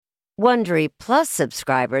Wondery Plus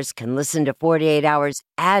subscribers can listen to 48 Hours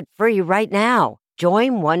ad-free right now.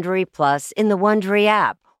 Join Wondery Plus in the Wondery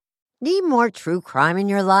app. Need more true crime in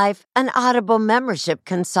your life? An Audible membership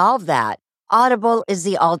can solve that. Audible is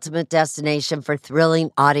the ultimate destination for thrilling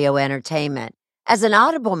audio entertainment. As an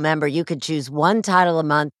Audible member, you can choose one title a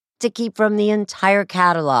month to keep from the entire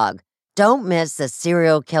catalog. Don't miss The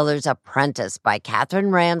Serial Killer's Apprentice by Katherine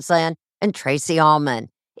Ramsland and Tracy Ullman.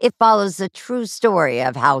 It follows the true story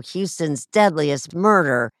of how Houston's deadliest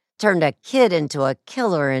murder turned a kid into a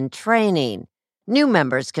killer in training. New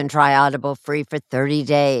members can try Audible free for 30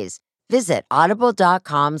 days. Visit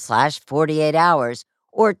audible.com/48 hours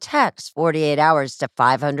or text 48 hours to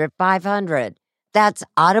 500-500. That's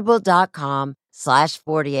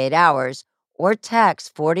audible.com/48 hours or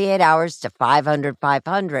text 48 hours to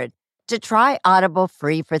 500-500 to try Audible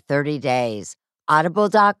free for 30 days.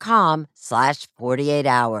 Audible.com/48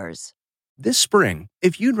 hours. This spring,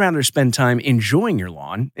 if you'd rather spend time enjoying your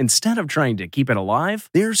lawn instead of trying to keep it alive,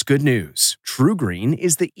 there's good news. True Green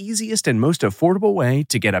is the easiest and most affordable way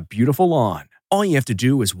to get a beautiful lawn. All you have to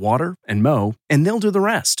do is water and mow, and they'll do the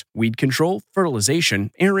rest. Weed control,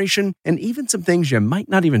 fertilization, aeration, and even some things you might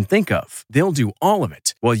not even think of. They'll do all of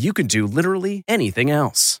it, while you can do literally anything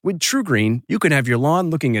else. With True Green, you can have your lawn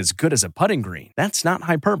looking as good as a putting green. That's not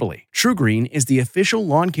hyperbole. True Green is the official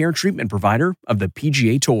lawn care treatment provider of the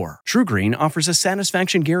PGA Tour. True Green offers a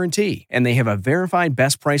satisfaction guarantee, and they have a verified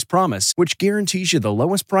best price promise, which guarantees you the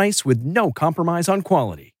lowest price with no compromise on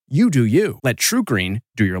quality. You do you. Let True Green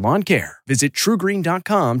do your lawn care. Visit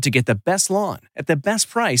TrueGreen.com to get the best lawn at the best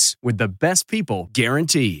price with the best people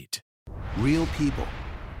guaranteed. Real people,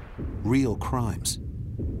 real crimes,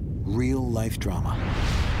 real life drama.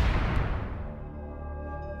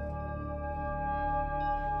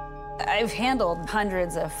 I've handled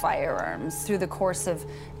hundreds of firearms through the course of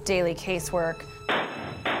daily casework.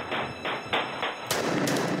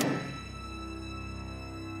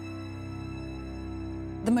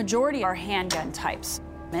 The majority are handgun types.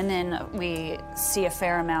 And then we see a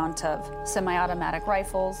fair amount of semi-automatic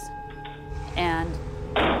rifles and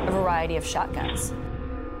a variety of shotguns.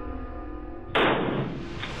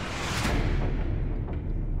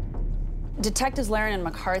 Detectives Laren and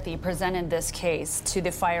McCarthy presented this case to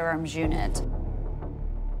the firearms unit.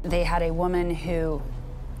 They had a woman who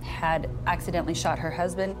had accidentally shot her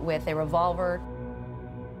husband with a revolver.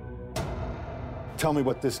 Tell me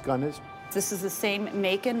what this gun is. This is the same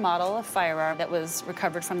make and model of firearm that was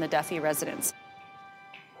recovered from the Duffy residence.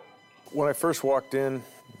 When I first walked in,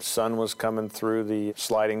 the sun was coming through the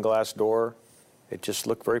sliding glass door. It just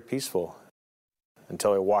looked very peaceful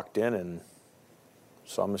until I walked in and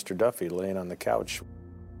saw Mr. Duffy laying on the couch.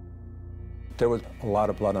 There was a lot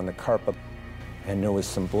of blood on the carpet, and there was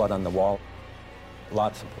some blood on the wall,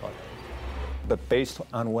 lots of blood. But based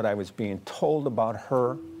on what I was being told about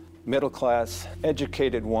her, middle-class,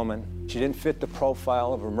 educated woman. She didn't fit the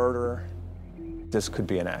profile of a murderer. This could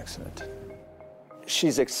be an accident.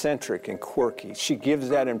 She's eccentric and quirky. She gives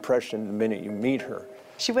that impression the minute you meet her.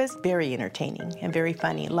 She was very entertaining and very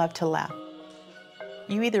funny, loved to laugh.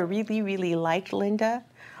 You either really, really liked Linda,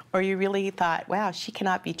 or you really thought, wow, she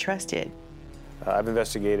cannot be trusted. I've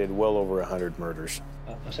investigated well over 100 murders.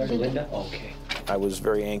 I'm sorry, Linda? Okay. I was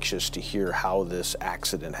very anxious to hear how this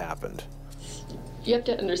accident happened. You have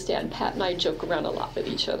to understand, Pat and I joke around a lot with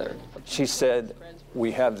each other. She said,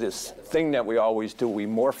 we have this thing that we always do. We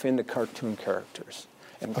morph into cartoon characters.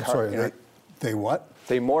 And I'm sorry, they what?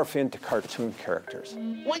 They morph into cartoon characters.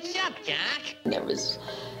 What's up, Jack? There was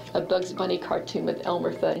a Bugs Bunny cartoon with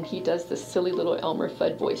Elmer Fudd, and he does this silly little Elmer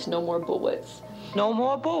Fudd voice, no more bullets. No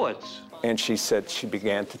more bullets. And she said she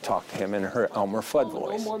began to talk to him in her Elmer Fudd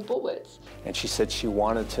voice. No more bullets. And she said she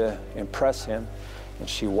wanted to impress him. And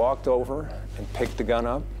she walked over and picked the gun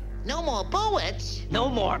up. No more bullets? No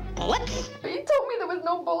more bullets? He told me there was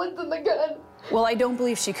no bullets in the gun. Well, I don't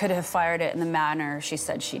believe she could have fired it in the manner she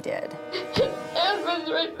said she did. Ann was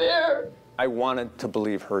right there. I wanted to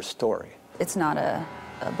believe her story. It's not a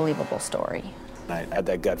believable story. I had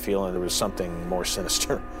that gut feeling there was something more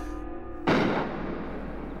sinister.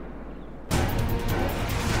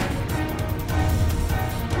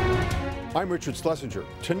 I'm Richard Schlesinger.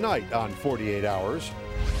 Tonight on 48 Hours,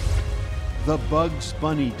 the Bugs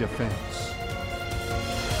Bunny defense.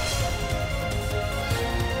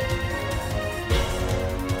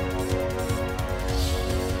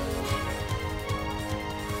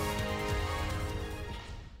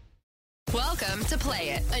 Welcome to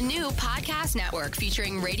Play It, a new podcast network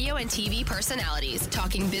featuring radio and TV personalities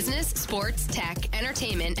talking business, sports, tech,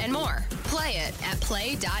 entertainment, and more. Play it at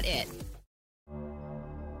play.it.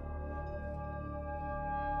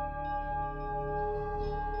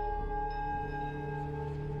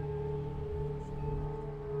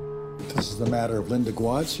 This is the matter of Linda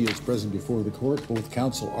Gwatz. She is present before the court. Both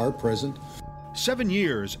counsel are present. 7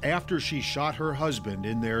 years after she shot her husband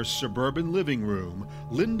in their suburban living room,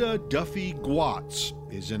 Linda Duffy Gwatz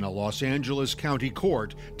is in a Los Angeles County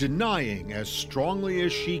court denying as strongly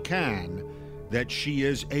as she can that she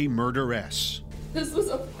is a murderess. This was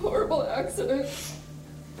a horrible accident,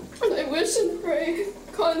 and I wish and pray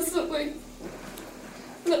constantly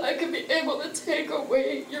that I could be able to take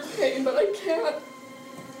away your pain, but I can't.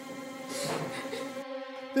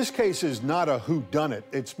 This case is not a whodunit.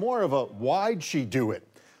 It's more of a why'd she do it?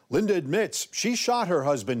 Linda admits she shot her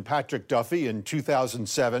husband, Patrick Duffy, in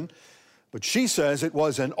 2007, but she says it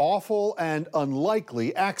was an awful and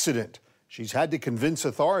unlikely accident. She's had to convince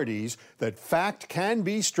authorities that fact can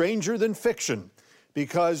be stranger than fiction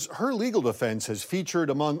because her legal defense has featured,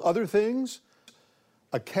 among other things,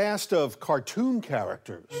 a cast of cartoon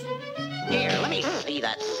characters. Here, let me see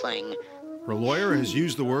that thing. Her lawyer has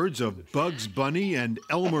used the words of Bugs Bunny and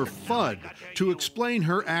Elmer Fudd to explain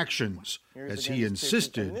her actions, as he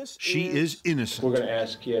insisted she is innocent. We're going to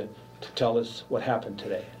ask you to tell us what happened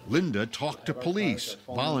today. Linda talked to police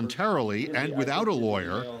voluntarily and without a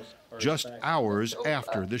lawyer just hours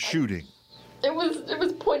after the shooting. It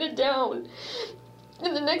was pointed down,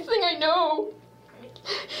 and the next thing I know,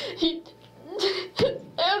 his head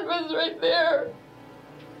was right there,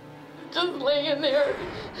 just laying there.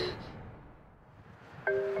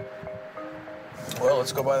 Well,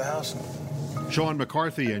 let's go by the house. Sean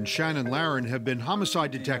McCarthy and Shannon Laren have been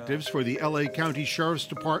homicide detectives for the LA County Sheriff's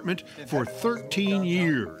Department for 13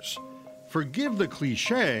 years. Forgive the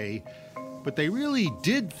cliche, but they really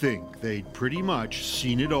did think they'd pretty much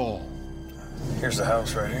seen it all. Here's the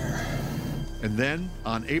house right here. And then,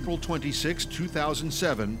 on April 26,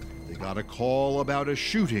 2007, they got a call about a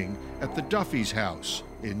shooting at the Duffy's house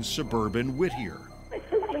in suburban Whittier. My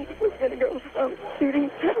husband was going to go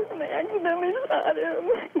shooting, and I accidentally shot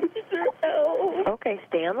him. Okay,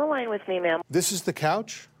 stay on the line with me, ma'am. This is the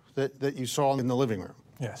couch that you saw in the living room?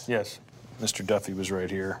 Yes. Yes. Mr. Duffy was right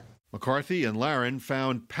here. McCarthy and Laren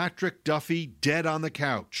found Patrick Duffy dead on the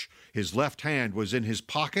couch. His left hand was in his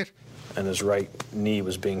pocket, and his right knee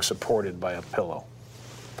was being supported by a pillow.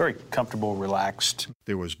 Very comfortable, relaxed.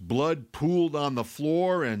 There was blood pooled on the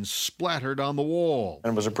floor and splattered on the wall.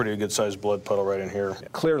 And it was a pretty good-sized blood puddle right in here.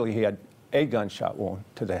 Clearly, he had a gunshot wound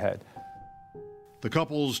to the head. The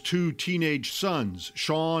couple's two teenage sons,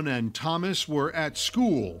 Sean and Thomas, were at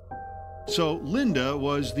school. So Linda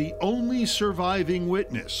was the only surviving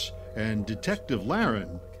witness, and Detective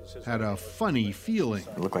Laren had a funny feeling.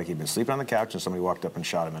 It looked like he'd been sleeping on the couch and somebody walked up and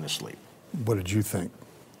shot him in his sleep. What did you think?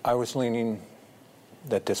 I was leaning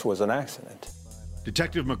that this was an accident.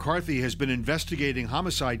 Detective McCarthy has been investigating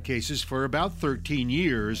homicide cases for about 13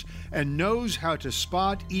 years and knows how to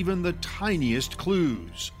spot even the tiniest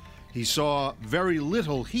clues. He saw very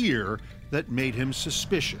little here that made him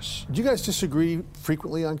suspicious. Do you guys disagree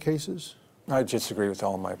frequently on cases? I disagree with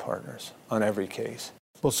all my partners on every case.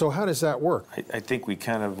 Well, so how does that work? I think we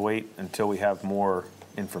kind of wait until we have more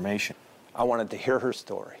information. I wanted to hear her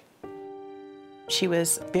story. She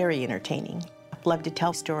was very entertaining. Loved to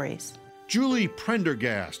tell stories. Julie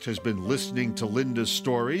Prendergast has been listening to Linda's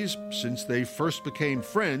stories since they first became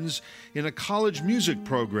friends in a college music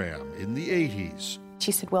program in the 80s.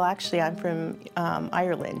 She said, well, actually, I'm from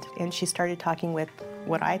Ireland. And she started talking with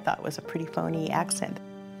what I thought was a pretty phony accent.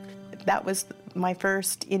 That was my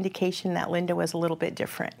first indication that Linda was a little bit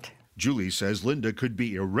different. Julie says Linda could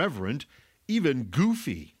be irreverent, even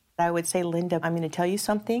goofy. I would say, Linda, I'm going to tell you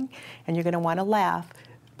something, and you're going to want to laugh,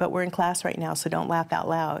 but we're in class right now, so don't laugh out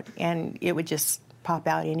loud. And it would just pop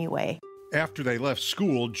out anyway. After they left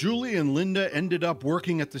school, Julie and Linda ended up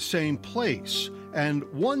working at the same place. And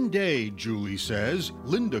one day, Julie says,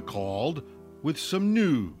 Linda called with some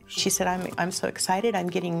news. She said, I'm so excited. I'm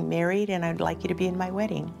getting married, and I'd like you to be in my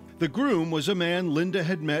wedding. The groom was a man Linda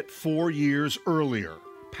had met 4 years earlier,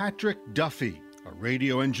 Patrick Duffy, a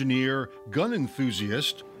radio engineer, gun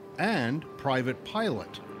enthusiast, and private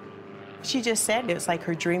pilot. She just said it was like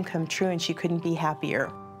her dream come true, and she couldn't be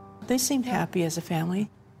happier. They seemed happy as a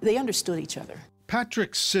family. They understood each other.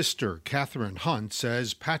 Patrick's sister, Catherine Hunt,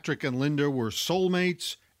 says Patrick and Linda were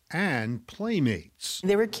soulmates and playmates.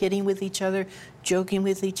 They were kidding with each other, joking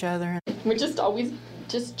with each other. We're just always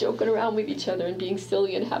just joking around with each other and being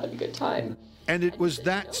silly and having a good time. And it was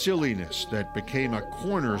that silliness that became a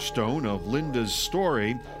cornerstone of Linda's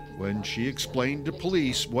story when she explained to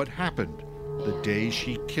police what happened the day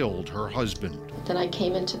she killed her husband. Then I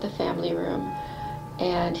came into the family room,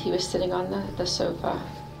 and he was sitting on the sofa.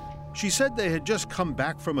 She said they had just come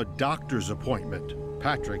back from a doctor's appointment.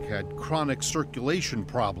 Patrick had chronic circulation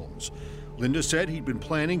problems. Linda said he'd been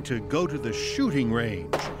planning to go to the shooting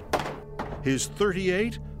range. His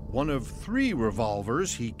 .38, one of 3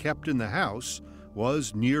 revolvers he kept in the house,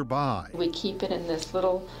 was nearby. We keep it in this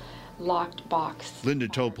little locked box. Linda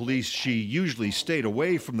told police she usually stayed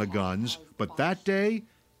away from the guns, but that day,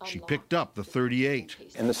 she picked up the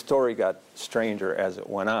 .38. And the story got stranger as it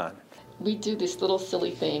went on. We do this little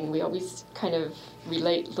silly thing. We always kind of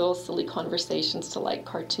relate little silly conversations to like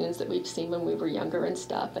cartoons that we've seen when we were younger and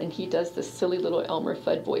stuff. And he does this silly little Elmer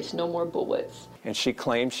Fudd voice, "No more bullets." And she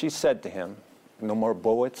claims she said to him, "No more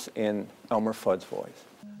bullets," in Elmer Fudd's voice.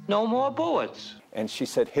 No more bullets. And she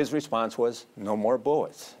said his response was, "No more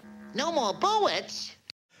bullets." No more bullets?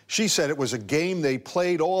 She said it was a game they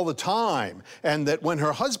played all the time, and that when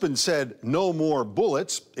her husband said "no more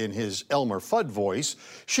bullets" in his Elmer Fudd voice,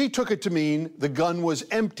 she took it to mean the gun was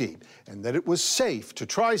emptied and that it was safe to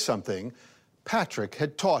try something Patrick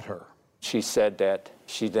had taught her. She said that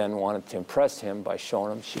she then wanted to impress him by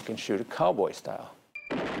showing him she can shoot a cowboy style.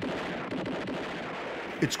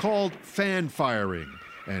 It's called fan firing,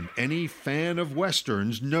 and any fan of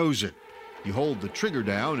Westerns knows it. You hold the trigger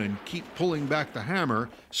down and keep pulling back the hammer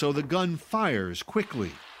so the gun fires quickly.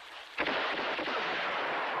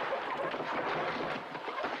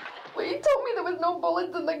 Well, you told me there was no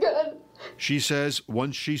bullets in the gun. She says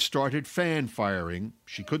once she started fan firing,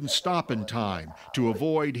 she couldn't stop in time to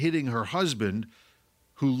avoid hitting her husband,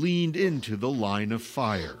 who leaned into the line of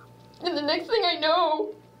fire. And the next thing I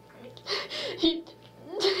know, his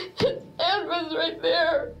hand was right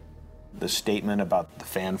there. The statement about the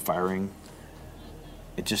fan firing,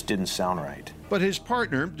 it just didn't sound right. But his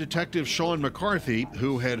partner, Detective Sean McCarthy,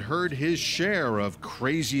 who had heard his share of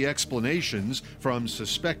crazy explanations from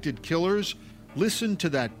suspected killers, listened to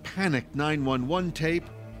that panicked 911 tape,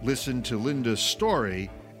 listened to Linda's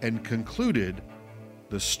story, and concluded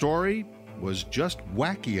the story was just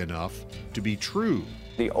wacky enough to be true.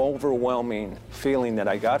 The overwhelming feeling that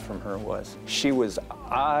I got from her was she was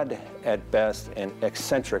odd at best and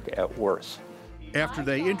eccentric at worst. After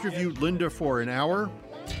they interviewed Linda for an hour,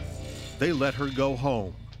 they let her go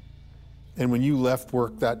home. And when you left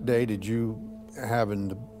work that day, did you have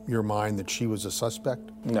in your mind that she was a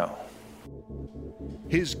suspect? No.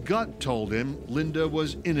 His gut told him Linda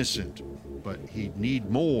was innocent, but he'd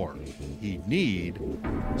need more. He'd need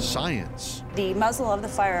science. The muzzle of the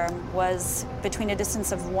firearm was between a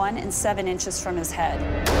distance of 1 and 7 inches from his head.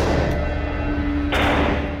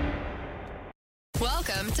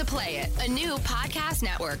 Welcome to Play It, a new podcast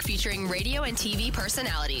network featuring radio and TV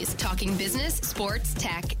personalities talking business, sports,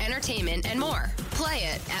 tech, entertainment, and more. Play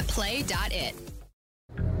it at play.it.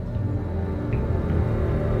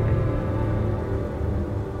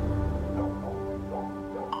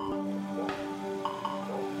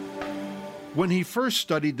 When he first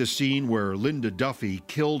studied the scene where Linda Duffy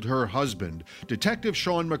killed her husband, Detective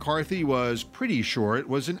Sean McCarthy was pretty sure it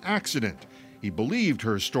was an accident. He believed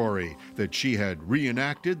her story that she had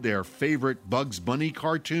reenacted their favorite Bugs Bunny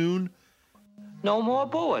cartoon. No more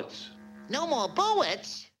bullets. No more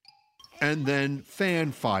bullets? And then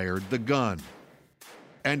fan fired the gun.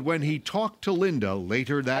 And when he talked to Linda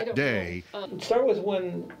later that day, Start with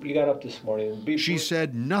when you got up this morning. she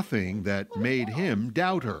said nothing that made him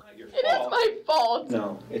doubt her. It is my fault.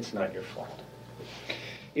 No, it's not your fault.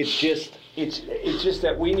 It's just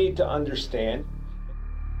that we need to understand.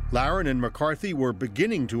 Laren and McCarthy were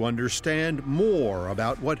beginning to understand more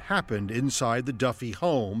about what happened inside the Duffy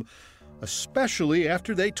home, especially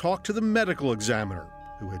after they talked to the medical examiner,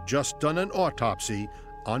 who had just done an autopsy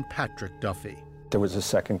on Patrick Duffy. There was a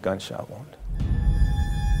second gunshot wound.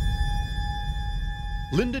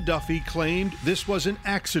 Linda Duffy claimed this was an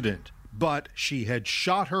accident, but she had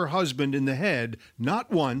shot her husband in the head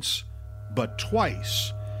not once, but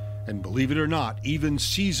twice. And believe it or not, even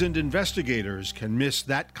seasoned investigators can miss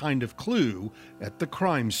that kind of clue at the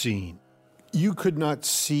crime scene. You could not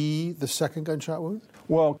see the second gunshot wound?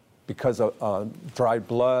 Well, because of dried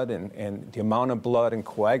blood and the amount of blood and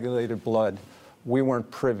coagulated blood, we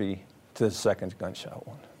weren't privy to the second gunshot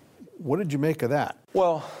wound. What did you make of that?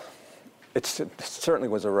 Well, it certainly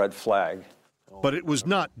was a red flag. But it was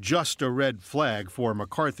not just a red flag for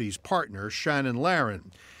McCarthy's partner, Shannon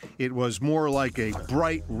Laren. It was more like a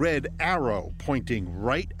bright red arrow pointing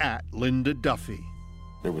right at Linda Duffy.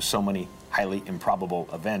 There were so many highly improbable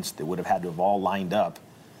events that would have had to have all lined up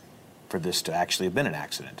for this to actually have been an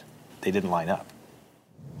accident. They didn't line up.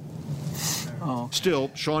 Oh. Still,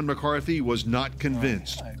 Sean McCarthy was not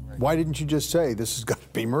convinced. Why didn't you just say this has got to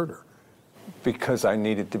be murder? Because I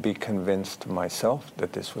needed to be convinced myself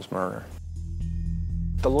that this was murder.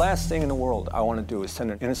 The last thing in the world I want to do is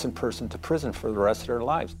send an innocent person to prison for the rest of their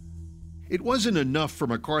lives. It wasn't enough for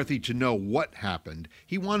McCarthy to know what happened.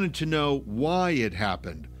 He wanted to know why it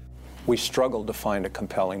happened. We struggled to find a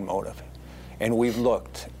compelling motive. And we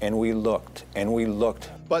looked, and we looked, and we looked.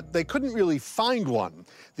 But they couldn't really find one.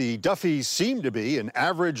 The Duffys seemed to be an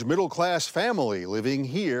average middle-class family living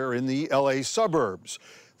here in the LA suburbs.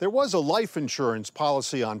 There was a life insurance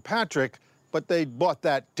policy on Patrick, but they'd bought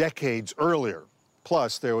that decades earlier.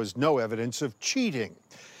 Plus, there was no evidence of cheating.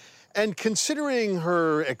 And considering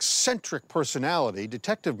her eccentric personality,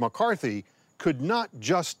 Detective McCarthy could not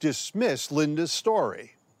just dismiss Linda's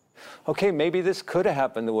story. Okay, maybe this could have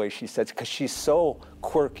happened the way she said, because she's so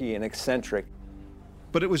quirky and eccentric.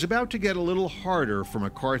 But it was about to get a little harder for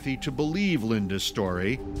McCarthy to believe Linda's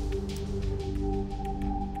story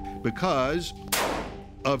because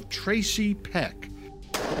of Tracy Peck,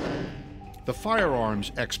 the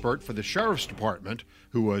firearms expert for the Sheriff's Department,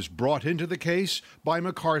 who was brought into the case by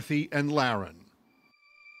McCarthy and Laren.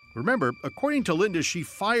 Remember, according to Linda, she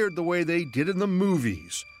fired the way they did in the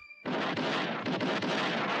movies.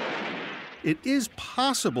 It is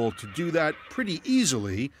possible to do that pretty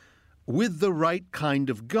easily with the right kind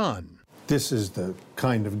of gun. This is the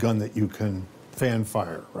kind of gun that you can fan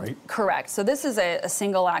fire, right? Correct. So this is a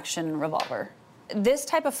single action revolver. This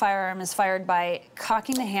type of firearm is fired by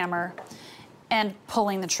cocking the hammer and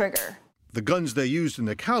pulling the trigger. The guns they used in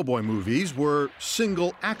the cowboy movies were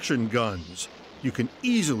single action guns. You can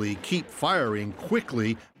easily keep firing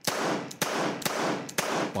quickly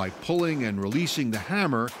by pulling and releasing the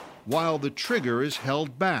hammer while the trigger is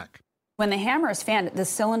held back. When the hammer is fanned, the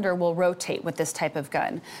cylinder will rotate with this type of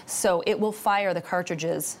gun. So it will fire the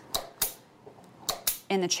cartridges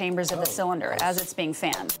in the chambers of the cylinder as it's being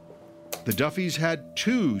fanned. The Duffys had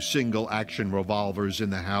 2 single-action revolvers in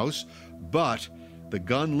the house, but the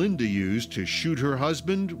gun Linda used to shoot her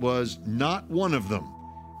husband was not one of them.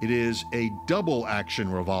 It is a double-action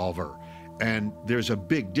revolver, and there's a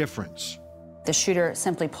big difference. The shooter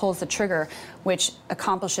simply pulls the trigger, which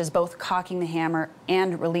accomplishes both cocking the hammer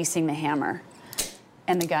and releasing the hammer,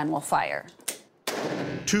 and the gun will fire.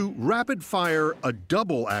 To rapid fire a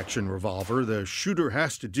double action revolver, the shooter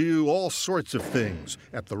has to do all sorts of things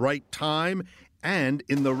at the right time and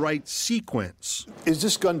in the right sequence. Is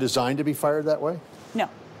this gun designed to be fired that way? No.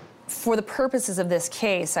 For the purposes of this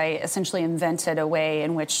case, I essentially invented a way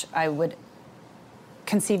in which I would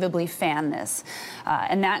conceivably fan this,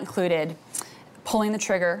 and that included pulling the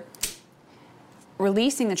trigger,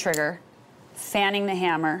 releasing the trigger, fanning the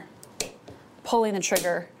hammer, pulling the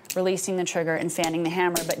trigger, releasing the trigger, and fanning the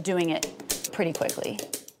hammer, but doing it pretty quickly.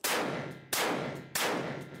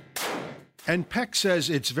 And Peck says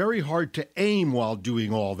it's very hard to aim while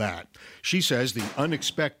doing all that. She says the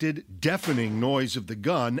unexpected, deafening noise of the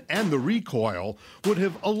gun and the recoil would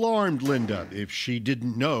have alarmed Linda if she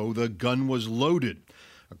didn't know the gun was loaded.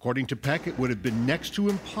 According to Peck, it would have been next to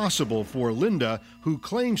impossible for Linda, who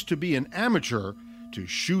claims to be an amateur, to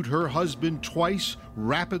shoot her husband twice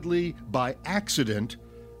rapidly by accident,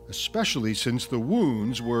 especially since the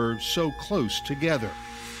wounds were so close together.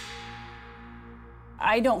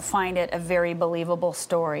 I don't find it a very believable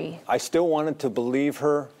story. I still wanted to believe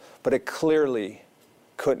her, but it clearly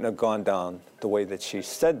couldn't have gone down the way that she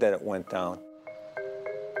said that it went down.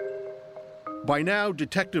 By now,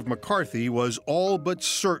 Detective McCarthy was all but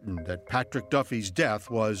certain that Patrick Duffy's death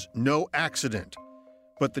was no accident.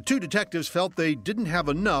 But the 2 detectives felt they didn't have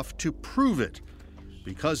enough to prove it.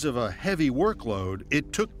 Because of a heavy workload,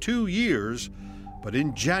 it took 2 years, but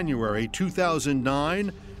in January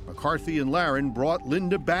 2009, McCarthy and Laren brought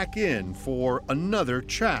Linda back in for another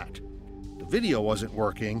chat. The video wasn't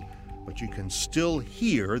working, but you can still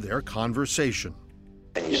hear their conversation.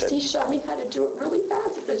 He showed me how to do it really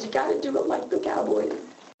fast because you got to do it like the cowboys.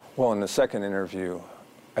 Well, in the second interview,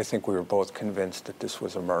 I think we were both convinced that this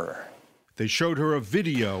was a murder. They showed her a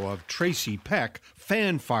video of Tracy Peck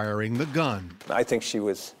fan-firing the gun. I think she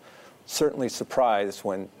was certainly surprised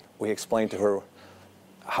when we explained to her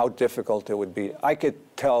how difficult it would be. I could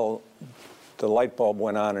tell the light bulb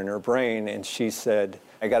went on in her brain, and she said,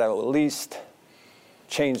 I got to at least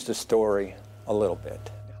change the story a little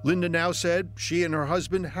bit. Linda now said she and her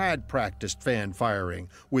husband had practiced fan firing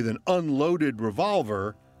with an unloaded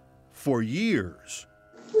revolver for years.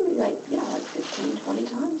 Like 15, 20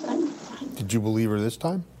 times. Did you believe her this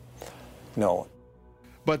time? No.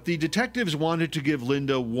 But the detectives wanted to give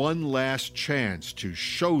Linda one last chance to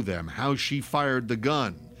show them how she fired the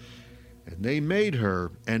gun. And they made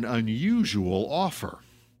her an unusual offer.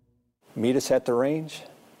 Meet us at the range.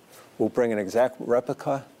 We'll bring an exact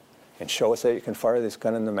replica and show us that you can fire this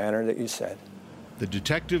gun in the manner that you said. The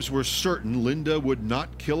detectives were certain Linda would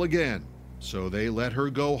not kill again, so they let her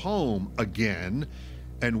go home again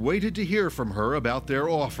and waited to hear from her about their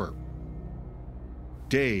offer.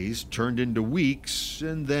 Days turned into weeks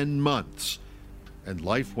and then months, and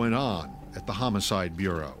life went on at the Homicide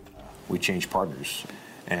Bureau. We changed partners,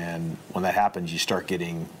 and when that happens, you start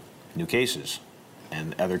getting new cases,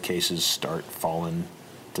 and other cases start falling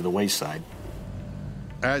to the wayside.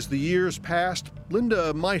 As the years passed,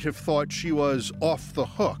 Linda might have thought she was off the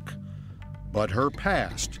hook, but her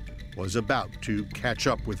past was about to catch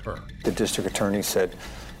up with her. The district attorney said,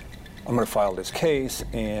 I'm going to file this case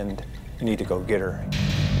and you need to go get her.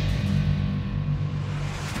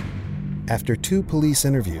 After 2 police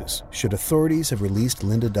interviews, should authorities have released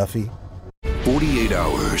Linda Duffy? 48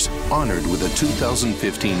 Hours, honored with a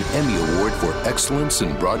 2015 Emmy Award for Excellence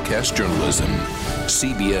in Broadcast Journalism.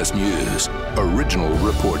 CBS News, original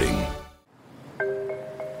reporting.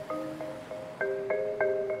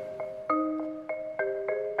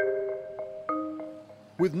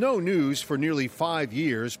 With no news for nearly 5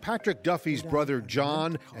 years, Patrick Duffy's brother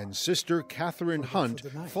John and sister Catherine Hunt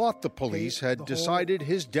thought the police had decided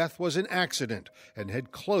his death was an accident and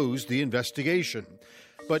had closed the investigation.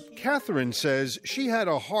 But Catherine says she had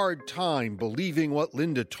a hard time believing what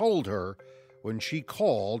Linda told her when she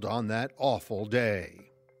called on that awful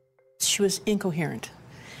day. She was incoherent.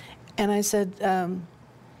 And I said,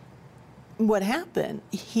 what happened?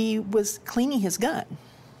 He was cleaning his gun,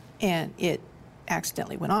 and it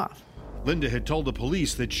accidentally went off. Linda had told the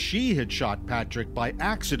police that she had shot Patrick by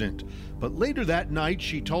accident, but later that night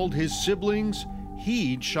she told his siblings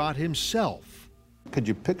he'd shot himself. Could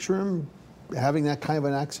you picture him having that kind of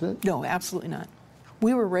an accident? No, absolutely not.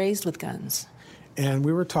 We were raised with guns. And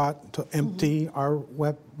we were taught to empty our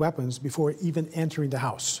weapons before even entering the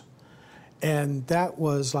house. And that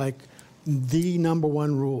was like the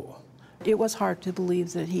 #1 rule. It was hard to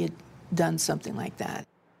believe that he had done something like that.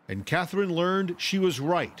 And Catherine learned she was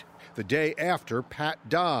right the day after Pat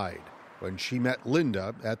died, when she met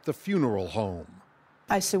Linda at the funeral home.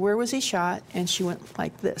 I said, where was he shot? And she went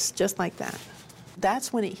like this, just like that.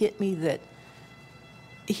 That's when it hit me that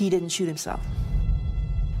he didn't shoot himself.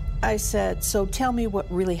 I said, so tell me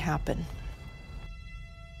what really happened.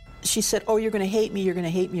 She said, oh, you're going to hate me, you're going to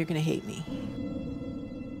hate me, you're going to hate me.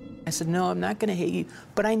 I said, no, I'm not going to hate you,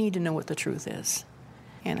 but I need to know what the truth is.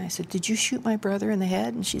 And I said, did you shoot my brother in the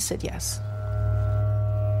head? And she said, yes.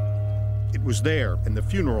 It was there, in the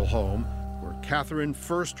funeral home, where Catherine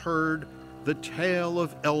first heard the tale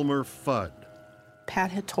of Elmer Fudd.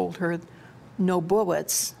 Pat had told her no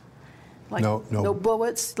bullets. Like, no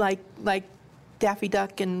bullets like Daffy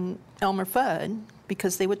Duck and Elmer Fudd,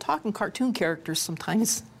 because they would talk in cartoon characters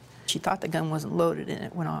sometimes. She thought the gun wasn't loaded and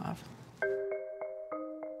it went off.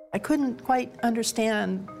 I couldn't quite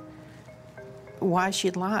understand why she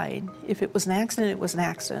had lied. If it was an accident, it was an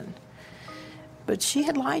accident. But she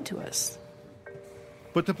had lied to us.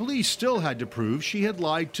 But the police still had to prove she had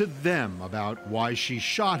lied to them about why she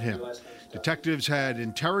shot him. Detectives had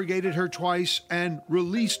interrogated her twice and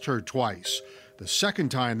released her twice. The second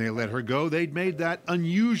time they let her go, they'd made that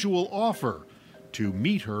unusual offer to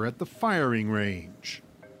meet her at the firing range.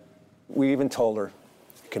 We even told her,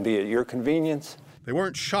 it can be at your convenience. They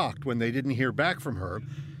weren't shocked when they didn't hear back from her.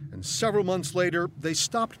 And several months later, they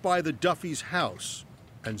stopped by the Duffy's house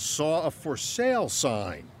and saw a for sale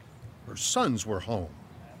sign. Her sons were home.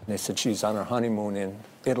 They said she's on her honeymoon in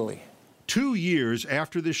Italy. 2 years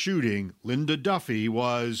after the shooting, Linda Duffy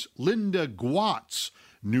was Linda Gwatz,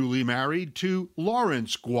 newly married to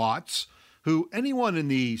Lawrence Gwatz, who anyone in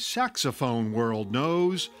the saxophone world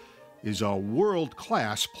knows is a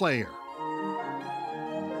world-class player.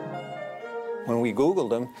 When we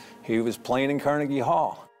Googled him, he was playing in Carnegie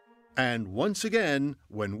Hall. And once again,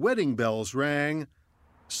 when wedding bells rang,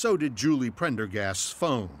 so did Julie Prendergast's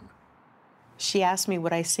phone. She asked me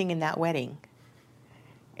would I sing in that wedding.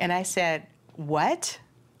 And I said, what?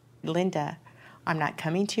 Linda, I'm not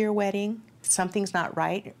coming to your wedding. Something's not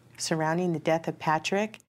right surrounding the death of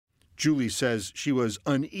Patrick. Julie says she was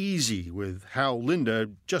uneasy with how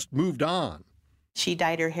Linda just moved on. She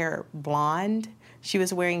dyed her hair blonde. She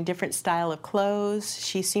was wearing different style of clothes.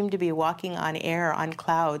 She seemed to be walking on air, on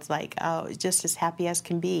clouds, like, oh, just as happy as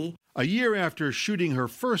can be. A year after shooting her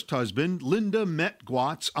first husband, Linda met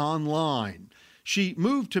Gwatz online. She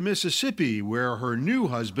moved to Mississippi, where her new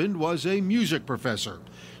husband was a music professor.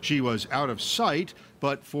 She was out of sight,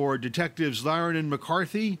 but for Detectives Laren and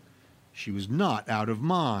McCarthy, she was not out of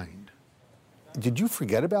mind. Did you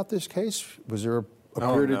forget about this case? Was there a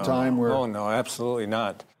period of time where... Oh, no, absolutely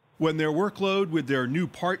not. When their workload with their new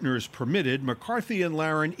partners permitted, McCarthy and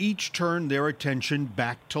Laren each turned their attention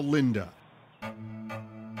back to Linda.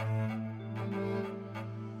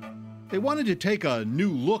 They wanted to take a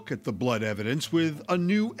new look at the blood evidence with a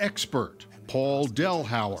new expert, Paul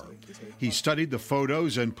Delhauer. He studied the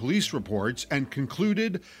photos and police reports and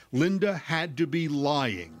concluded Linda had to be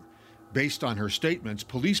lying. Based on her statements,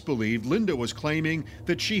 police believed Linda was claiming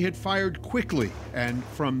that she had fired quickly and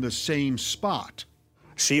from the same spot.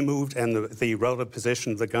 She moved and the relative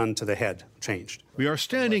position of the gun to the head changed. We are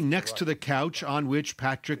standing next to the couch on which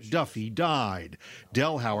Patrick Duffy died.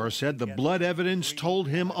 Delhauer said the blood evidence told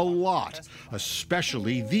him a lot,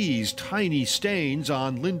 especially these tiny stains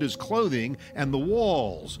on Linda's clothing and the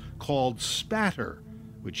walls, called spatter,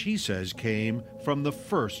 which he says came from the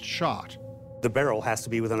first shot. The barrel has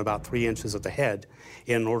to be within about 3 inches of the head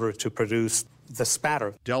in order to produce the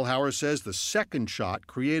spatter. Delhauer says the second shot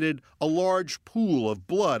created a large pool of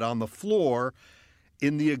blood on the floor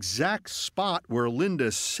in the exact spot where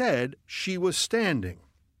Linda said she was standing.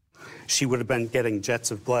 She would have been getting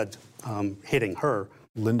jets of blood hitting her.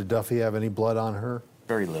 Linda Duffy have any blood on her?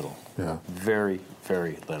 Very little. Yeah. Very,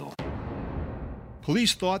 very little.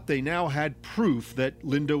 Police thought they now had proof that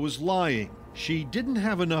Linda was lying. She didn't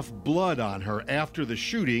have enough blood on her after the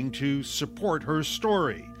shooting to support her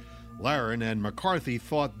story. Laron and McCarthy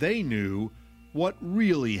thought they knew what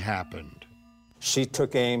really happened. She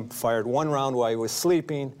took aim, fired one round while he was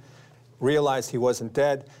sleeping, realized he wasn't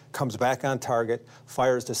dead, comes back on target,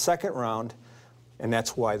 fires the second round, and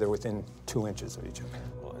that's why they're within 2 inches of each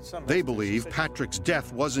other. They believe Patrick's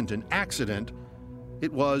death wasn't an accident,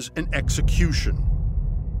 it was an execution.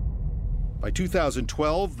 By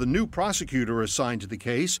 2012, the new prosecutor assigned to the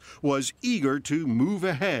case was eager to move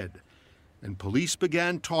ahead, and police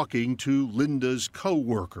began talking to Linda's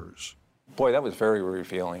co-workers. Boy, that was very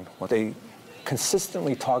revealing. They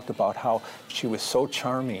consistently talked about how she was so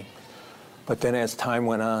charming, but then as time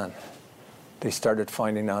went on, they started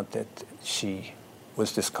finding out that she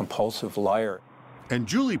was this compulsive liar. And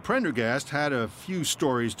Julie Prendergast had a few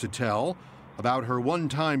stories to tell about her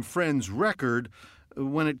one-time friend's record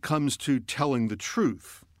when it comes to telling the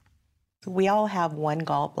truth. We all have one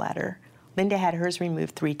gallbladder. Linda had hers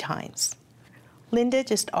removed 3 times. Linda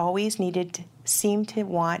just always seemed to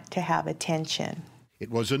want to have attention. It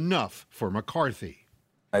was enough for McCarthy.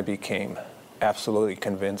 I became absolutely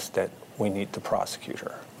convinced that we need to prosecute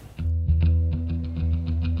her.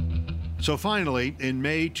 So finally, in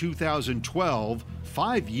May 2012,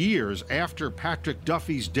 5 years after Patrick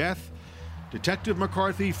Duffy's death, Detective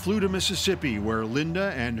McCarthy flew to Mississippi, where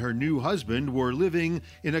Linda and her new husband were living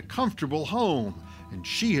in a comfortable home, and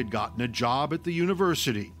she had gotten a job at the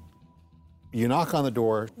university. You knock on the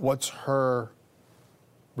door, what's her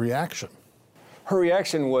reaction? Her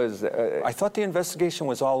reaction was, I thought the investigation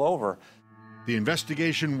was all over. The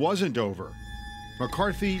investigation wasn't over.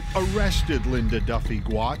 McCarthy arrested Linda Duffy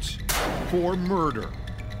Guatz for murder.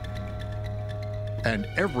 And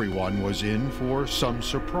everyone was in for some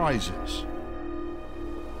surprises.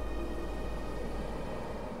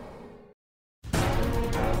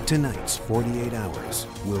 Tonight's 48 Hours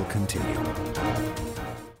will continue.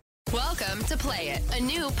 Welcome to Play It, a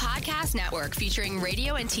new podcast network featuring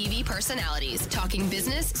radio and TV personalities talking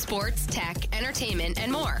business, sports, tech, entertainment,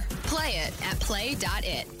 and more. Play it at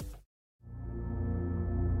play.it.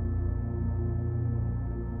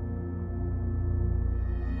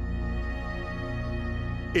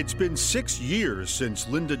 It's been 6 years since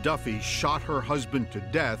Linda Duffy shot her husband to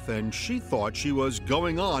death, and she thought she was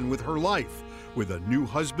going on with her life, with a new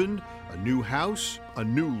husband, a new house, a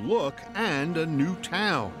new look, and a new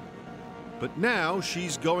town. But now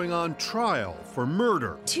she's going on trial for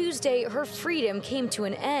murder. Tuesday, her freedom came to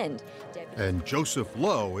an end. And Joseph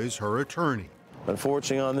Lowe is her attorney.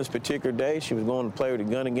 Unfortunately, on this particular day, she was going to play with a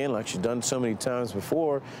gun again like she's done so many times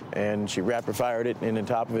before, and she rapid fired it in the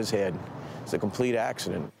top of his head. It's a complete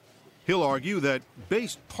accident. He'll argue that,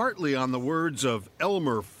 based partly on the words of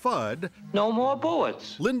Elmer Fudd, no more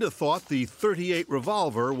bullets. Linda thought the .38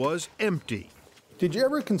 revolver was empty. Did you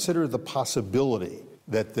ever consider the possibility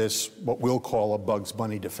that this, what we'll call a Bugs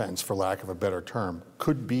Bunny defense, for lack of a better term,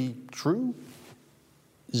 could be true?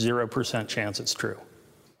 0% chance it's true.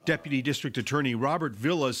 Deputy District Attorney Robert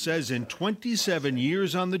Villa says in 27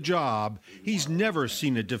 years on the job, he's never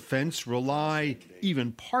seen a defense rely,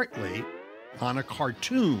 even partly, on a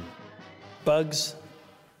cartoon. Bugs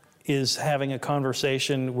is having a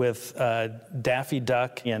conversation with Daffy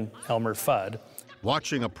Duck and Elmer Fudd.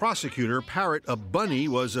 Watching a prosecutor parrot a bunny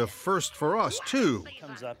was a first for us, too.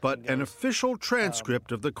 But an official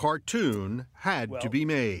transcript of the cartoon had to be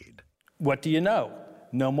made. What do you know?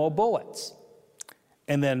 No more bullets.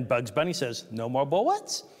 And then Bugs Bunny says, no more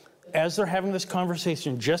bullets? As they're having this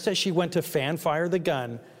conversation, just as she went to fan fire the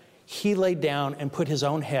gun, he laid down and put his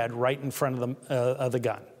own head right in front of the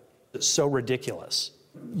gun. It's so ridiculous.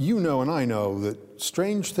 You know and I know that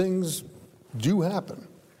strange things do happen.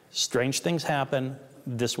 Strange things happen.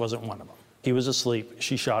 This wasn't one of them. He was asleep.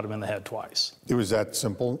 She shot him in the head twice. It was that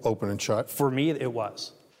simple, open and shut? For me, it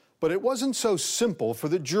was. But it wasn't so simple for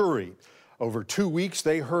the jury. Over 2 weeks,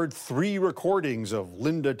 they heard 3 recordings of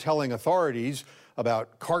Linda telling authorities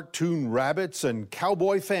about cartoon rabbits and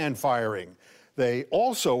cowboy fan firing. They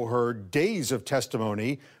also heard days of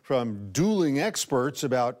testimony from dueling experts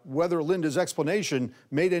about whether Linda's explanation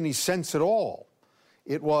made any sense at all.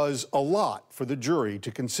 It was a lot for the jury to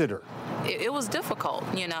consider. It was difficult,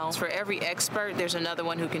 you know. For every expert, there's another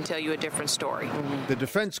one who can tell you a different story. The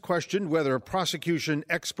defense questioned whether prosecution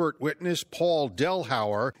expert witness Paul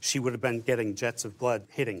Delhauer, she would have been getting jets of blood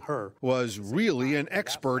hitting her, was really an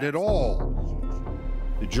expert at all.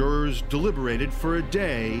 The jurors deliberated for a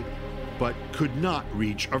day, but could not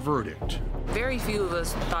reach a verdict. Very few of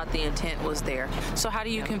us thought the intent was there. So how do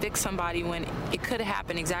you convict somebody when it could have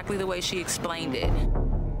happened exactly the way she explained it?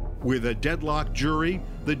 With a deadlocked jury,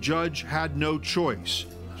 the judge had no choice.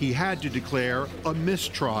 He had to declare a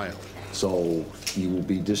mistrial. So he will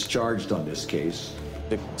be discharged on this case.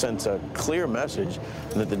 It sends a clear message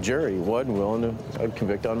that the jury wasn't willing to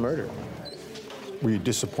convict on murder. Were you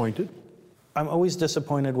disappointed? I'm always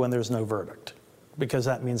disappointed when there's no verdict, because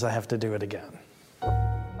that means I have to do it again.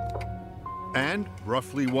 And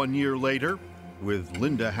roughly 1 year later, with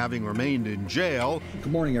Linda having remained in jail,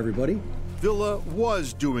 good morning, everybody. Villa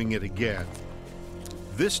was doing it again.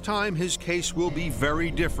 This time, his case will be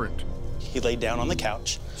very different. He laid down on the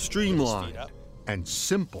couch. Streamlined and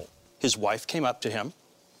simple. His wife came up to him,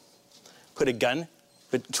 put a gun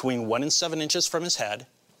between 1 and 7 inches from his head,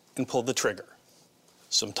 and pulled the trigger.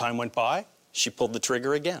 Some time went by, she pulled the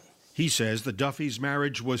trigger again. He says the Duffy's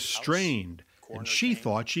marriage was strained, and she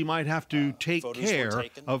thought she might have to take care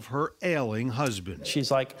of her ailing husband. She's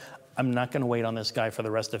like, I'm not going to wait on this guy for the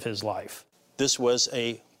rest of his life. This was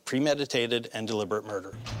a premeditated and deliberate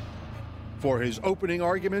murder. For his opening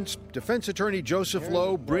arguments, defense attorney Joseph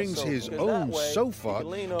Lowe brings his own sofa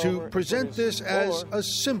to present this as a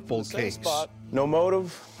simple case. No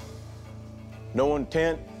motive, no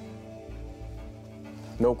intent,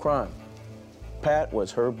 no crime. Pat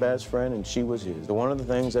was her best friend and she was his. One of the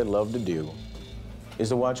things they love to do is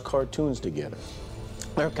to watch cartoons together.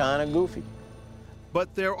 They're kind of goofy.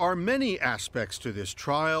 But there are many aspects to this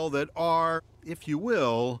trial that are, if you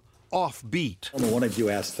will, offbeat. One of you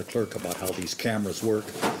asked the clerk about how these cameras work.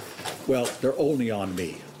 Well, they're only on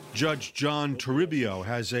me. Judge John Toribio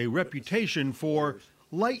has a reputation for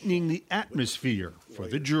lightening the atmosphere for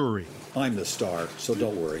the jury. I'm the star, so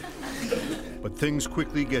don't worry. But things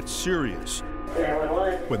quickly get serious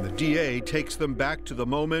when the DA takes them back to the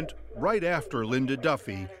moment right after Linda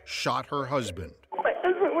Duffy shot her husband. My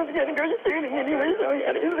husband was going to go shooting anyway, so he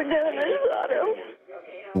had his gun and I shot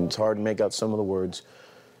him. It's hard to make out some of the words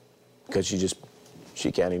because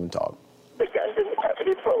she can't even talk. The gun didn't have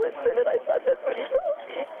any bullets in it. I thought that's what he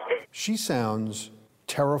told me. She sounds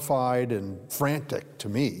terrified and frantic to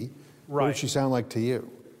me. Right. What does she sound like to you?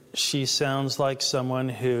 She sounds like someone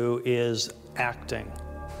who is acting.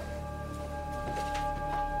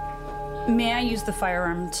 May I use the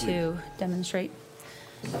firearm to demonstrate?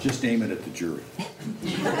 Just aim it at the jury.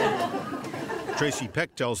 Tracy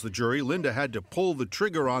Peck tells the jury Linda had to pull the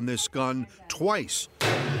trigger on this gun twice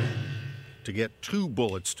to get 2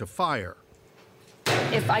 bullets to fire.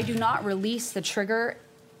 If I do not release the trigger,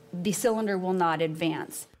 the cylinder will not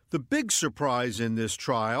advance. The big surprise in this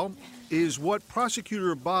trial is what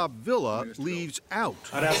prosecutor Bob Villa leaves out.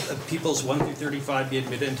 I'd ask that Peoples 1 through 35 be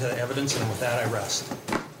admitted into the evidence, and with that, I rest.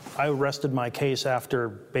 I rested my case after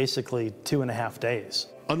basically 2.5 days.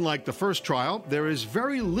 Unlike the first trial, there is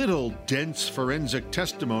very little dense forensic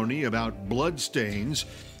testimony about bloodstains,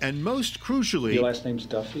 and most crucially, Your last name's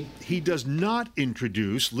Duffy? He does not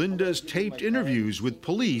introduce Linda's taped interviews with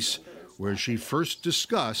police where she first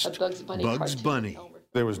discussed Bugs Bunny.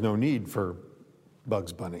 There was no need for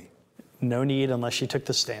Bugs Bunny. No need unless she took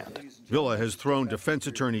the stand. Villa has thrown defense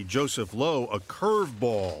attorney Joseph Lowe a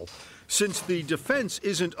curveball. Since the defense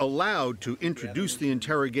isn't allowed to introduce the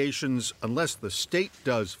interrogations unless the state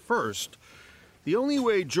does first, the only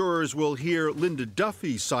way jurors will hear Linda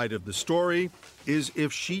Duffy's side of the story is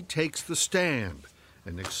if she takes the stand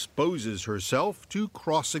and exposes herself to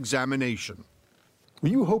cross-examination. Were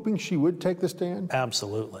you hoping she would take the stand?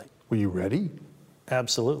 Absolutely. Were you ready?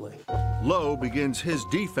 Absolutely. Lowe begins his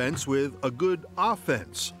defense with a good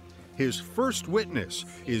offense. His first witness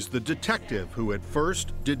is the detective who at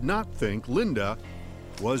first did not think Linda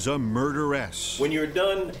was a murderess. When you're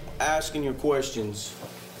done asking your questions,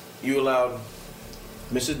 you allowed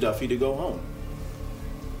Mrs. Duffy to go home.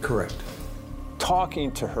 Correct.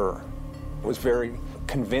 Talking to her was very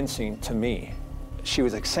convincing to me. She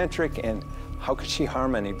was eccentric, and how could she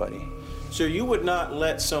harm anybody? So you would not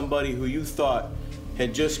let somebody who you thought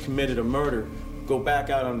had just committed a murder go back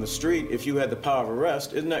out on the street if you had the power of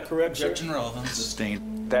arrest. Isn't that correct, sir? Objection relevant.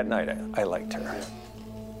 Sustained. That night, I liked her.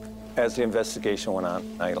 As the investigation went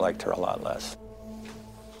on, I liked her a lot less.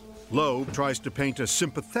 Loeb tries to paint a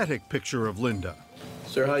sympathetic picture of Linda.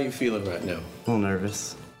 Sir, how are you feeling right now? A little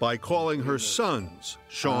nervous. By calling her sons,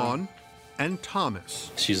 Sean and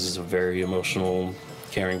Thomas. She's a very emotional,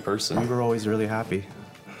 caring person. We were always really happy.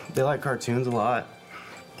 They like cartoons a lot.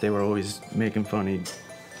 They were always making funny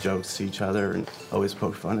jokes to each other and always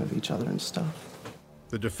poke fun at each other and stuff.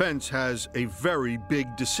 The defense has a very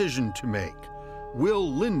big decision to make.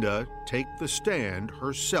 Will Linda take the stand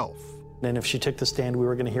herself? And if she took the stand, we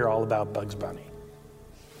were going to hear all about Bugs Bunny.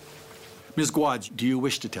 Ms. Gwadz, do you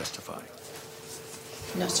wish to testify?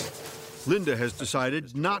 No, sir. Linda has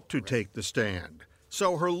decided not to take the stand,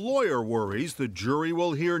 so her lawyer worries the jury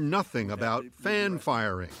will hear nothing about fan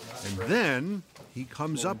firing. And then he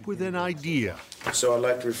comes up with an idea. So I'd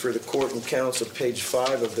like to refer the court and counsel to page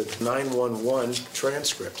 5 of the 911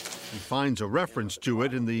 transcript. He finds a reference to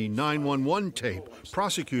it in the 911 tape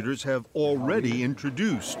prosecutors have already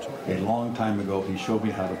introduced. A long time ago, he showed me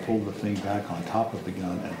how to pull the thing back on top of the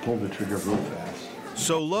gun and pull the trigger real fast.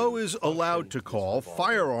 So Lowe is allowed to call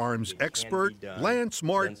firearms expert Lance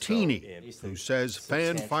Martini, who says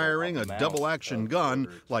fan firing a double-action gun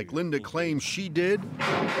like Linda claims she did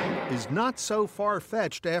is not so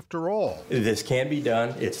far-fetched after all. This can be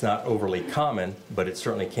done. It's not overly common, but it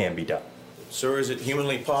certainly can be done. Sir, is it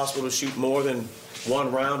humanly possible to shoot more than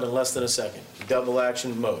one round in less than a second? Double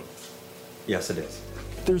action mode. Yes, it is.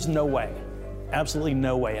 There's no way, absolutely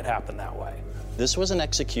no way it happened that way. This was an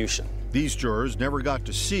execution. These jurors never got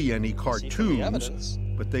to see any cartoons,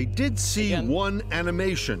 but they did see one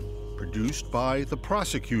animation produced by the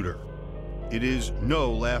prosecutor. It is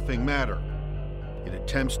no laughing matter. It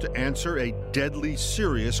attempts to answer a deadly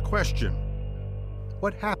serious question.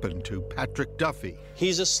 What happened to Patrick Duffy?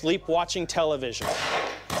 He's asleep watching television.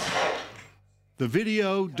 The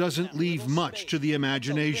video doesn't leave much to the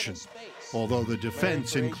imagination, although the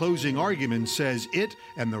defense in closing argument says it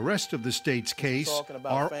and the rest of the state's case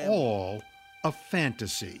are all a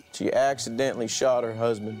fantasy. She accidentally shot her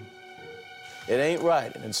husband. It ain't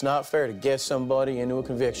right, and it's not fair to get somebody into a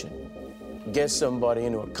conviction, get somebody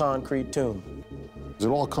into a concrete tomb. It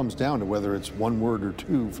all comes down to whether it's one word or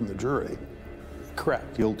two from the jury.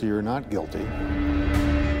 Correct. Guilty or not guilty.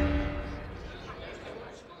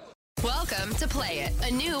 Welcome to Play It,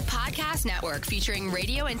 a new podcast network featuring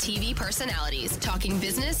radio and TV personalities talking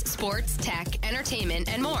business, sports, tech,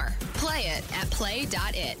 entertainment, and more. Play it at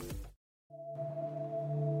play.it.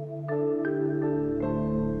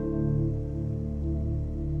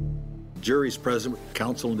 Jury's present,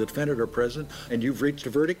 counsel and defendant are present, and you've reached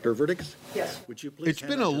a verdict or verdicts? Yes. Would you please? It's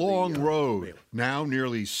been a long road, now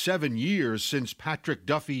nearly 7 years since Patrick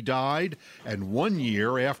Duffy died, and 1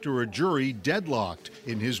 year after a jury deadlocked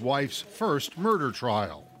in his wife's first murder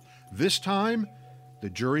trial. This time, the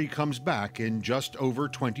jury comes back in just over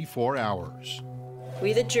 24 hours.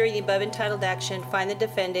 We, the jury, the above entitled action, find the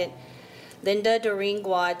defendant, Linda Doreen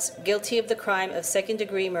Gwadz, guilty of the crime of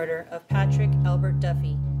second-degree murder of Patrick Albert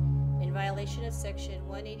Duffy, in violation of Section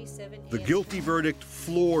 187. The guilty verdict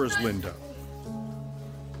floors Linda.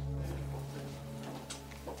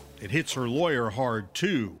 It hits her lawyer hard,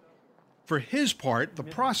 too. For his part, the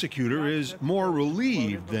prosecutor is more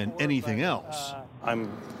relieved than anything else.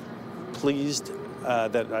 I'm pleased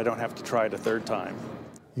that I don't have to try it a third time.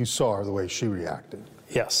 You saw her the way she reacted.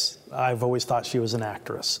 Yes, I've always thought she was an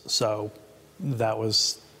actress, so that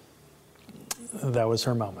was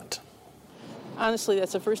her moment. Honestly,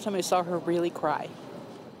 that's the first time I saw her really cry.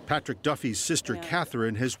 Patrick Duffy's sister,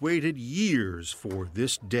 Catherine, has waited years for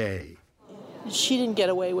this day. She didn't get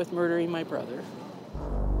away with murdering my brother.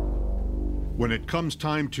 When it comes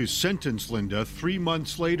time to sentence Linda 3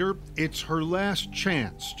 months later, it's her last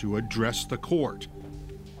chance to address the court.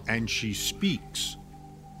 And she speaks.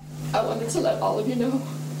 I wanted to let all of you know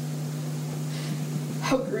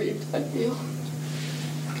how grieved I feel.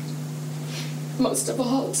 Most of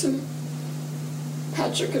all to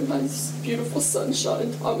Patrick and my beautiful son, Sean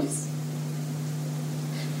and Thomas.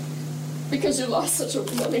 Because you lost such a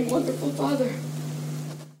loving, wonderful father.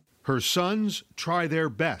 Her sons try their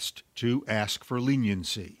best to ask for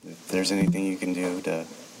leniency. If there's anything you can do to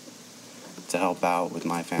help out with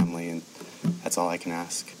my family, and that's all I can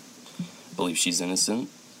ask. I believe she's innocent,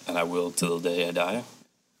 and I will till the day I die.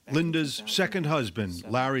 Linda's second husband,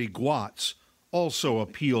 Larry Gwadz, also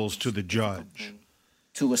appeals to the judge.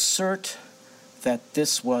 To assert that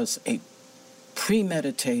this was a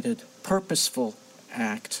premeditated, purposeful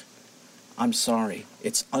act, I'm sorry,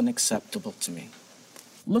 it's unacceptable to me.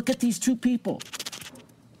 Look at these two people,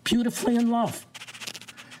 beautifully in love.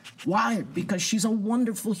 Why? Because she's a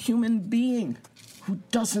wonderful human being who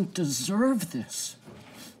doesn't deserve this.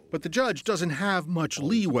 But the judge doesn't have much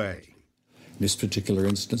leeway. In this particular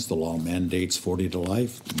instance, the law mandates 40 to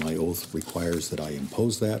life. My oath requires that I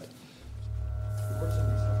impose that.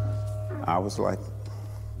 I was like,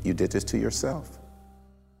 you did this to yourself.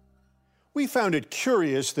 We found it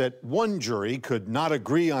curious that one jury could not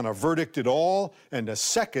agree on a verdict at all, and a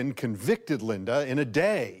second convicted Linda in a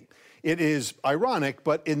day. It is ironic,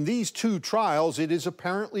 but in these two trials, it is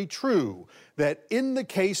apparently true that in the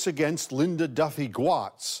case against Linda Duffy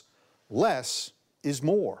Guatz, less is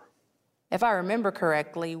more. If I remember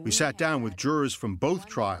correctly, we sat down with jurors from both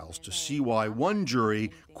trials to see why one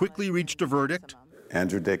jury quickly reached a verdict.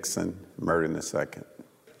 Andrew Dixon, murder in the second.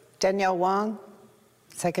 Danielle Wong,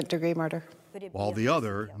 second-degree murder. While the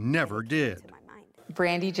other never did.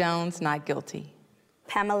 Brandy Jones, not guilty.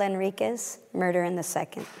 Pamela Enriquez, murder in the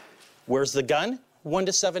second. Where's the gun? 1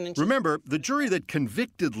 to 7 inches. Remember, the jury that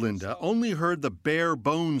convicted Linda only heard the bare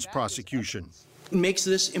bones prosecution. Makes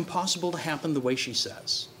this impossible to happen the way she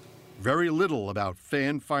says. Very little about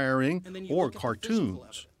fan firing or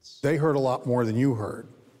cartoons. They heard a lot more than you heard.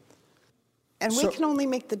 And we can only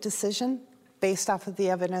make the decision based off of the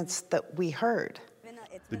evidence that we heard.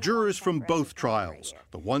 The jurors from both trials,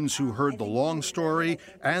 the ones who heard the long story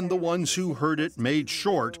and the ones who heard it made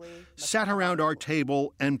short, sat around our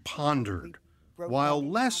table and pondered. While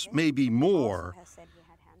less may be more,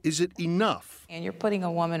 is it enough? And you're putting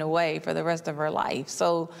a woman away for the rest of her life,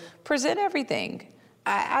 so present everything.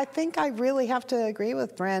 I think I really have to agree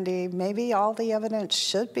with Brandy. Maybe all the evidence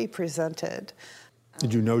should be presented.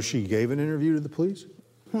 Did you know she gave an interview to the police?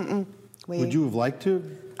 Would you have liked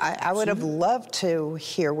to? I would have loved to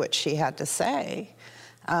hear what she had to say.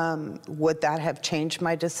 Would that have changed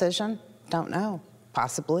my decision? Don't know.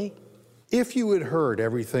 Possibly. If you had heard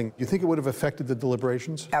everything, you think it would have affected the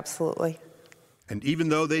deliberations? Absolutely. And even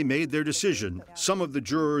though they made their decision, some of the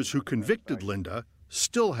jurors who convicted Linda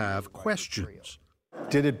still have questions.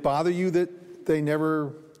 Did it bother you that they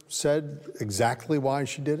never said exactly why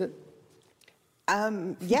she did it?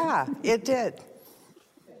 Yeah, it did.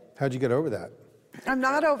 How'd you get over that? I'm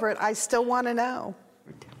not over it. I still want to know.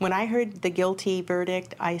 When I heard the guilty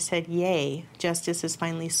verdict, I said, yay, justice is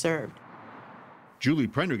finally served. Julie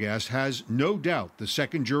Prendergast has no doubt the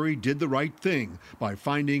second jury did the right thing by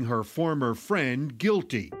finding her former friend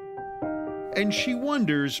guilty. And she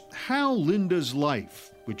wonders how Linda's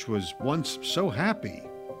life, which was once so happy,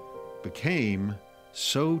 became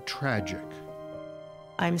so tragic.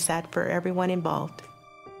 I'm sad for everyone involved.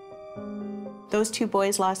 Those two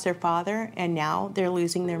boys lost their father, and now they're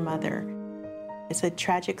losing their mother. It's a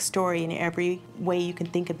tragic story in every way you can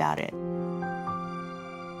think about it.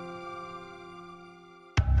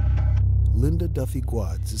 Linda Duffy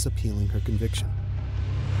Guatz is appealing her conviction.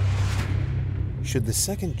 Should the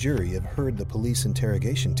second jury have heard the police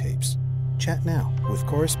interrogation tapes? Chat now with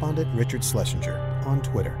correspondent Richard Schlesinger on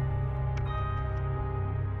Twitter.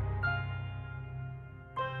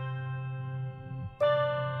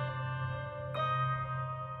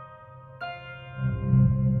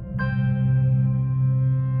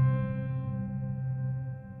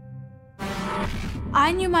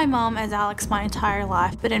 I knew my mom as Alex my entire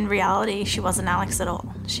life, but in reality, she wasn't Alex at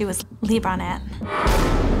all. She was Lee Barnett.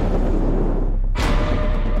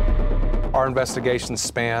 Our investigations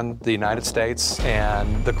span the United States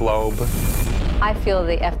and the globe. I feel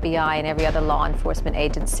the FBI and every other law enforcement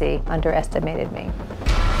agency underestimated me.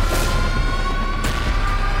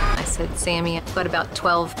 I said, Sammy, I've got about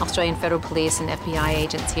 12 Australian Federal Police and FBI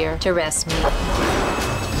agents here to arrest me.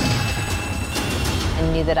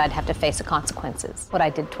 And knew that I'd have to face the consequences, what I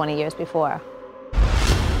did 20 years before.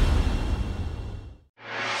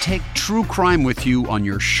 Take true crime with you on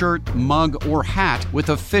your shirt, mug, or hat with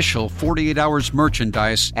official 48 Hours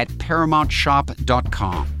merchandise at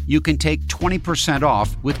ParamountShop.com. You can take 20%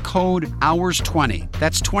 off with code HOURS20.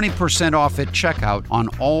 That's 20% off at checkout on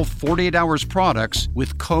all 48 Hours products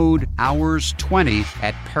with code HOURS20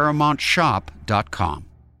 at ParamountShop.com.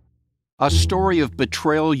 A story of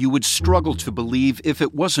betrayal you would struggle to believe if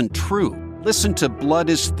it wasn't true. Listen to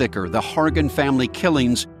Blood is Thicker, The Hargan Family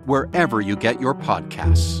Killings, wherever you get your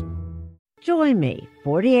podcasts. Join me,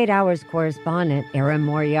 48 Hours correspondent Erin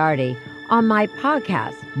Moriarty, on my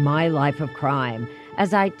podcast, My Life of Crime,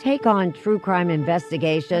 as I take on true crime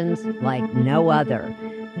investigations like no other.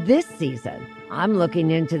 This season, I'm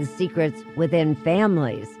looking into the secrets within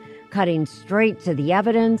families, cutting straight to the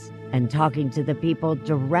evidence and talking to the people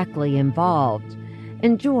directly involved.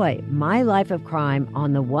 Enjoy My Life of Crime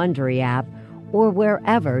on the Wondery app or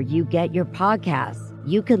wherever you get your podcasts.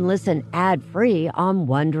 You can listen ad-free on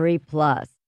Wondery Plus.